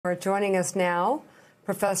Joining us now,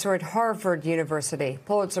 professor at Harvard University,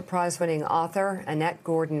 Pulitzer Prize-winning author Annette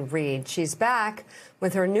Gordon-Reed. She's back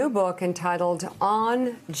with her new book entitled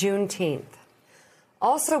On Juneteenth.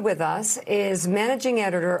 Also with us is managing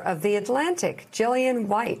editor of The Atlantic, Gillian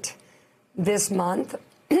White. This month,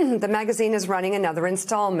 the magazine is running another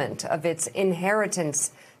installment of its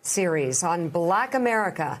Inheritance series on Black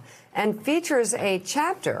America and features a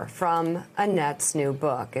chapter from Annette's new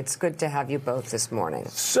book. It's good to have you both this morning.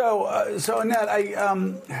 So Annette,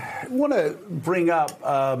 I want to bring up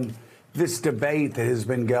this debate that has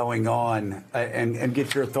been going on and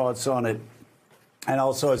get your thoughts on it, and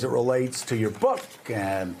also as it relates to your book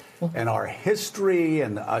and our history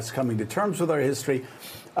and us coming to terms with our history.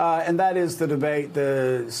 And that is the debate,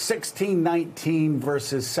 the 1619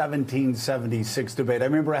 versus 1776 debate. I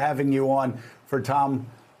remember having you on for Tom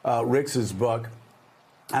Ricks's book,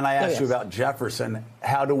 and I asked you about Jefferson.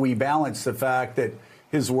 How do we balance the fact that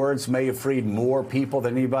his words may have freed more people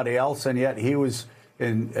than anybody else, and yet he was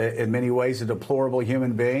in many ways a deplorable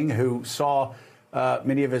human being who saw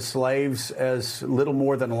many of his slaves as little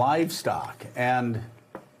more than livestock? And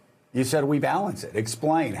you said we balance it.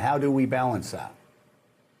 Explain. How do we balance that?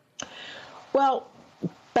 Well,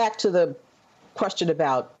 back to the question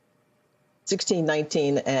about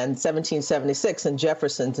 1619 and 1776 and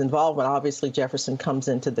Jefferson's involvement. Obviously, Jefferson comes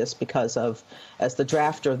into this because of, as the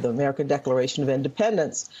drafter of the American Declaration of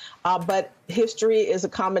Independence. But history is a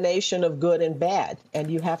combination of good and bad,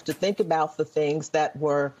 and you have to think about the things that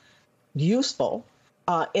were useful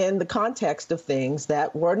in the context of things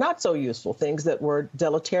that were not so useful, things that were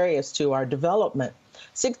deleterious to our development.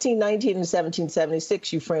 1619 and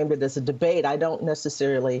 1776, you framed it as a debate. I don't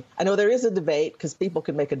necessarily, I know there is a debate because people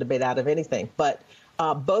can make a debate out of anything, but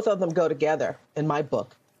both of them go together in my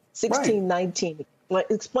book. 1619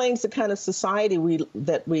 explains the kind of society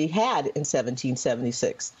that we had in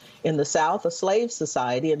 1776. In the South, a slave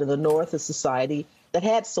society, and in the North, a society that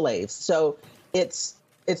had slaves. So it's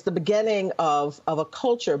the beginning of a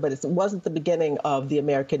culture, but it wasn't the beginning of the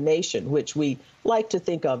American nation, which we like to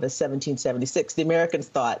think of as 1776. The Americans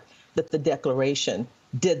thought that the Declaration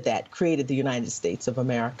did that, created the United States of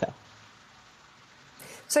America.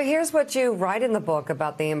 So here's what you write in the book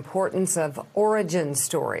about the importance of origin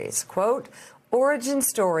stories. Quote, origin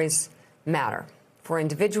stories matter for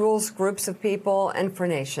individuals, groups of people, and for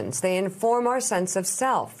nations. They inform our sense of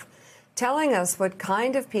self, telling us what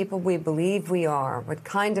kind of people we believe we are, what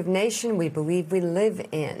kind of nation we believe we live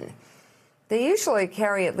in. They usually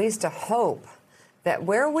carry at least a hope that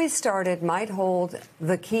where we started might hold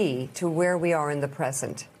the key to where we are in the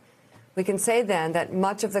present. We can say then that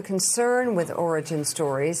much of the concern with origin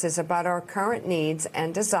stories is about our current needs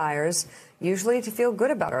and desires, usually to feel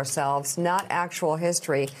good about ourselves, not actual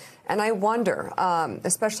history. And I wonder,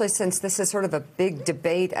 especially since this is sort of a big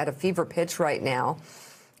debate at a fever pitch right now,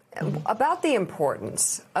 about the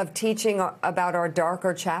importance of teaching about our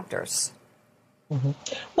darker chapters.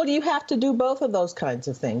 Well, you have to do both of those kinds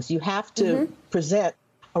of things. You have to present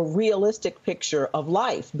a realistic picture of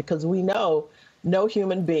life, because we know no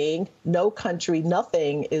human being, no country,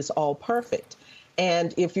 nothing is all perfect.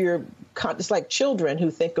 And if you're, it's like children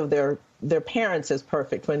who think of their parents as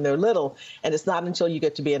perfect when they're little, and it's not until you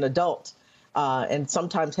get to be an adult and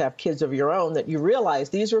sometimes have kids of your own that you realize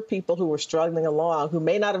these were people who were struggling along, who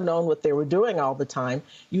may not have known what they were doing all the time.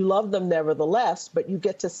 You love them nevertheless, but you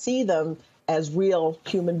get to see them as real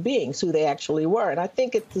human beings, who they actually were. And I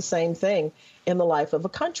think it's the same thing in the life of a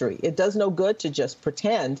country. It does no good to just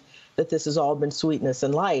pretend that this has all been sweetness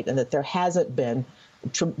and light and that there haven't been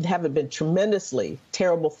tremendously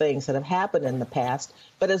terrible things that have happened in the past.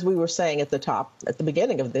 But as we were saying at the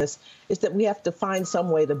beginning of this, is that we have to find some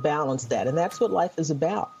way to balance that. And that's what life is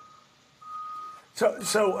about.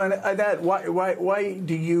 So Annette, why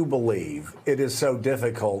do you believe it is so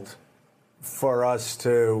difficult for us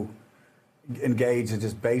to engage in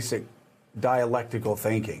just basic dialectical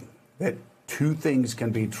thinking, that two things can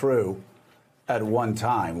be true at one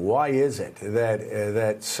time? Why is it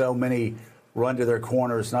that so many run to their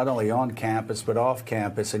corners, not only on campus, but off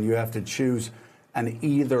campus, and you have to choose an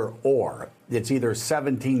either or? It's either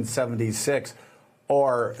 1776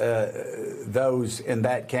 or those in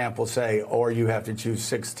that camp will say, or you have to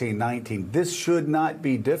choose 1619. This should not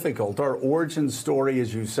be difficult. Our origin story,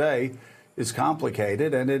 as you say, is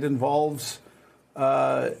complicated, and it involves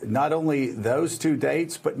not only those two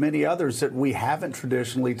dates, but many others that we haven't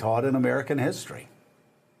traditionally taught in American history.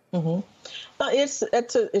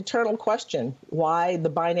 It's an eternal question. Why the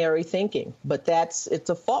binary thinking? But it's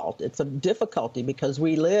a fault. It's a difficulty because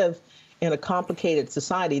we live in a complicated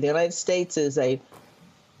society. The United States is a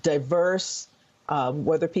diverse,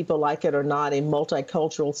 whether people like it or not, a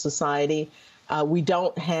multicultural society.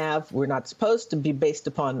 We're not supposed to be based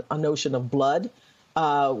upon a notion of blood.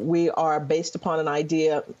 We are based upon an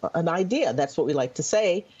idea. That's what we like to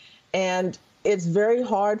say. And it's very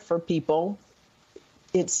hard for people,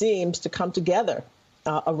 it seems, to come together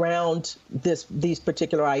around these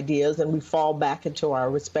particular ideas, and we fall back into our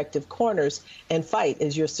respective corners and fight,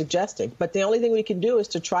 as you're suggesting. But the only thing we can do is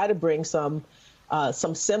to try to bring some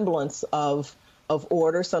semblance of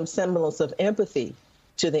order, some semblance of empathy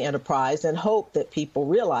to the enterprise, and hope that people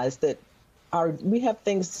realize that we have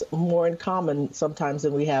things more in common sometimes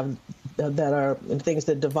than we have that are things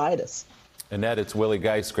that divide us. Annette, it's Willie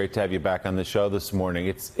Geist. Great to have you back on the show this morning.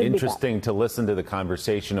 It's interesting to listen to the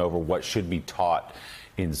conversation over what should be taught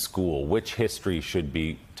in school, which history should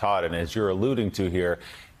be taught. And as you're alluding to here,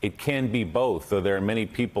 it can be both, though there are many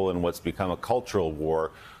people in what's become a cultural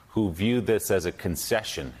war who view this as a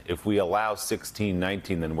concession. If we allow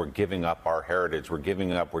 1619, then we're giving up our heritage.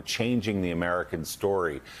 We're changing the American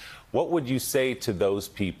story. What would you say to those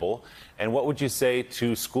people? And what would you say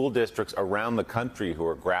to school districts around the country who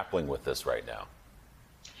are grappling with this right now?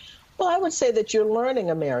 Well, I would say that you're learning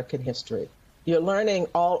American history. You're learning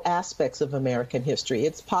all aspects of American history.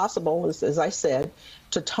 It's possible, as I said,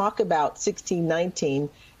 to talk about 1619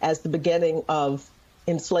 as the beginning of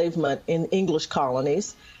enslavement in English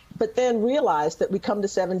colonies, but then realize that we come to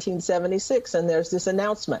 1776 and there's this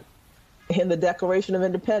announcement in the Declaration of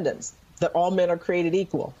Independence that all men are created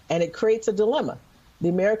equal. And it creates a dilemma. The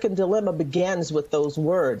American dilemma begins with those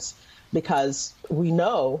words, because we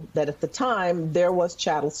know that at the time there was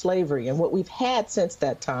chattel slavery. And what we've had since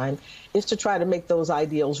that time is to try to make those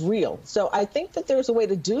ideals real. So I think that there's a way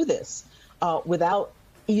to do this without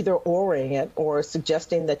either oring it or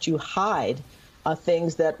suggesting that you hide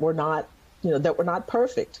things that were not, that were not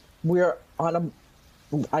perfect.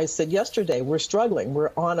 I said yesterday, we're struggling.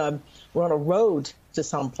 We're on a road to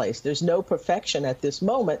someplace. There's no perfection at this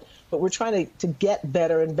moment, but we're trying to get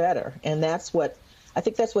better and better. And I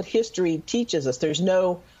think that's what history teaches us. There's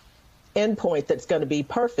no endpoint that's going to be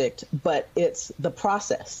perfect, but it's the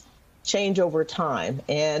process, change over time.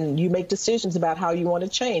 And you make decisions about how you want to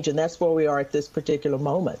change. And that's where we are at this particular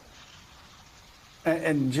moment.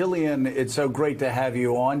 And Jillian, it's so great to have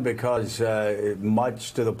you on, because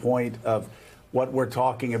much to the point of what we're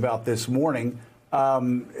talking about this morning,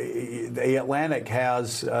 the Atlantic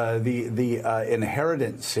has the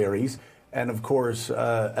Inheritance series, and of course,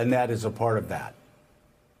 Annette is a part of that.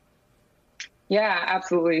 Yeah,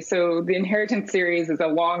 absolutely. So the Inheritance series is a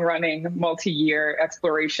long-running, multi-year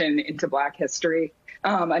exploration into Black history.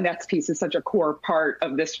 Annette's piece is such a core part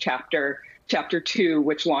of this chapter 2,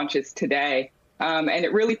 which launches today. And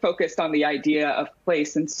it really focused on the idea of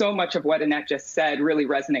place. And so much of what Annette just said really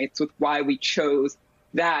resonates with why we chose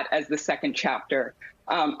that as the second chapter.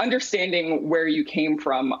 Understanding where you came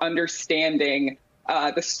from, understanding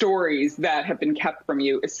the stories that have been kept from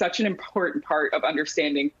you is such an important part of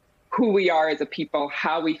understanding who we are as a people,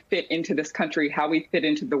 how we fit into this country, how we fit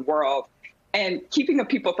into the world. And keeping a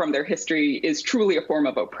people from their history is truly a form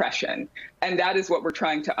of oppression. And that is what we're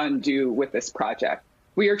trying to undo with this project.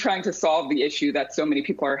 We are trying to solve the issue that so many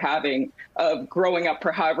people are having of growing up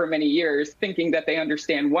for however many years, thinking that they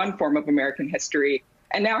understand one form of American history,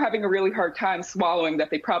 and now having a really hard time swallowing that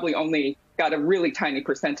they probably only got a really tiny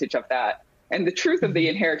percentage of that. And the truth of the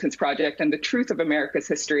Inheritance Project and the truth of America's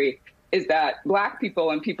history is that Black people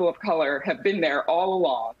and people of color have been there all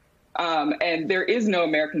along. And there is no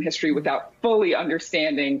American history without fully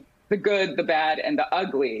understanding the good, the bad, and the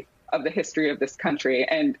ugly of the history of this country.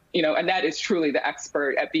 And, Annette is truly the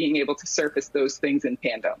expert at being able to surface those things in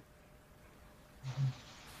tandem.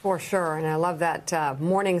 For sure. And I love that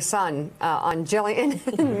morning sun on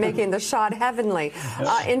Jillian making the shot heavenly.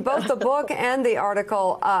 In both the book and the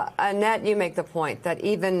article, Annette, you make the point that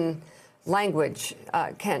even language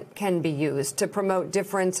can be used to promote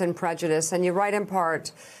difference and prejudice. And you write in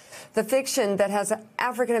part, the fiction that has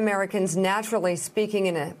African Americans naturally speaking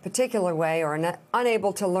in a particular way or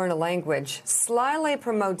unable to learn a language slyly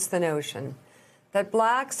promotes the notion that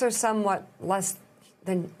Blacks are somewhat less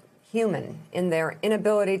than human in their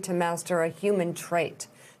inability to master a human trait,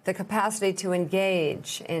 the capacity to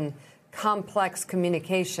engage in complex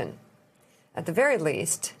communication. At the very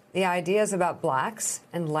least, the ideas about Blacks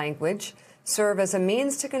and language serve as a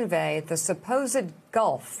means to convey the supposed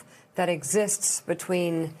gulf that exists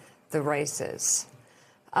between the races.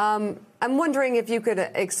 I'm wondering if you could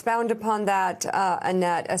expound upon that,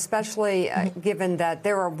 Annette, especially given that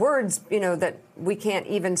there are words, that we can't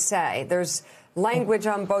even say. There's language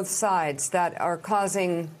on both sides that are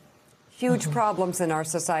causing huge problems in our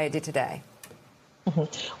society today.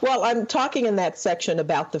 Well, I'm talking in that section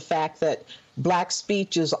about the fact that Black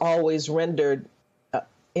speech is always rendered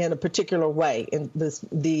in a particular way. And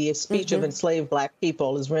the speech of enslaved Black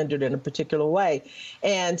people is rendered in a particular way.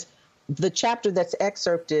 And the chapter that's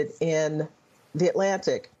excerpted in The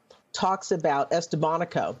Atlantic talks about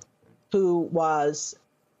Estebanco, who was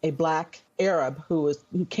a Black Arab who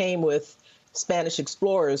came with Spanish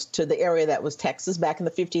explorers to the area that was Texas back in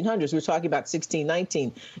the 1500s. We're talking about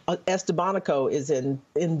 1619. Estebanco is in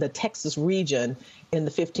the Texas region in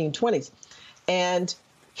the 1520s. And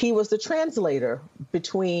he was the translator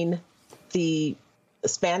between the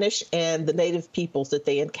Spanish and the native peoples that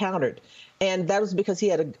they encountered. And that was because he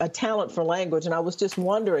had a talent for language. And I was just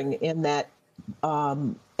wondering in that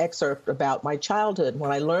excerpt about my childhood,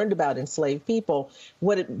 when I learned about enslaved people,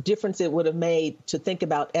 what a difference it would have made to think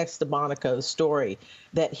about Estebanco's story,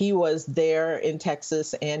 that he was there in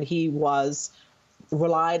Texas and he was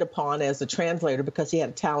relied upon as a translator because he had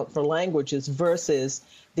a talent for languages, versus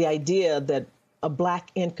the idea that a Black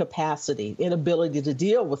inability to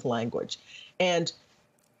deal with language. And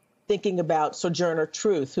thinking about Sojourner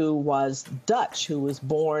Truth, who was Dutch, who was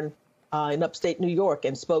born in upstate New York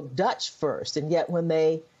and spoke Dutch first. And yet when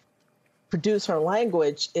they produce her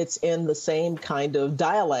language, it's in the same kind of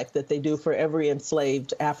dialect that they do for every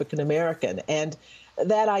enslaved African American. And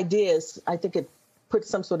that idea is, I think it puts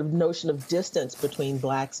some sort of notion of distance between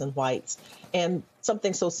Blacks and whites. And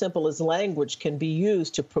something so simple as language can be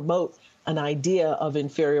used to promote an idea of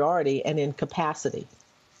inferiority and incapacity.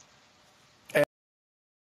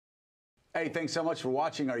 Hey, thanks so much for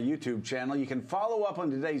watching our YouTube channel. You can follow up on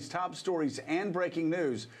today's top stories and breaking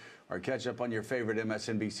news, or catch up on your favorite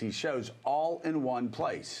MSNBC shows all in one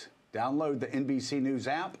place. Download the NBC News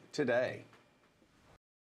app today.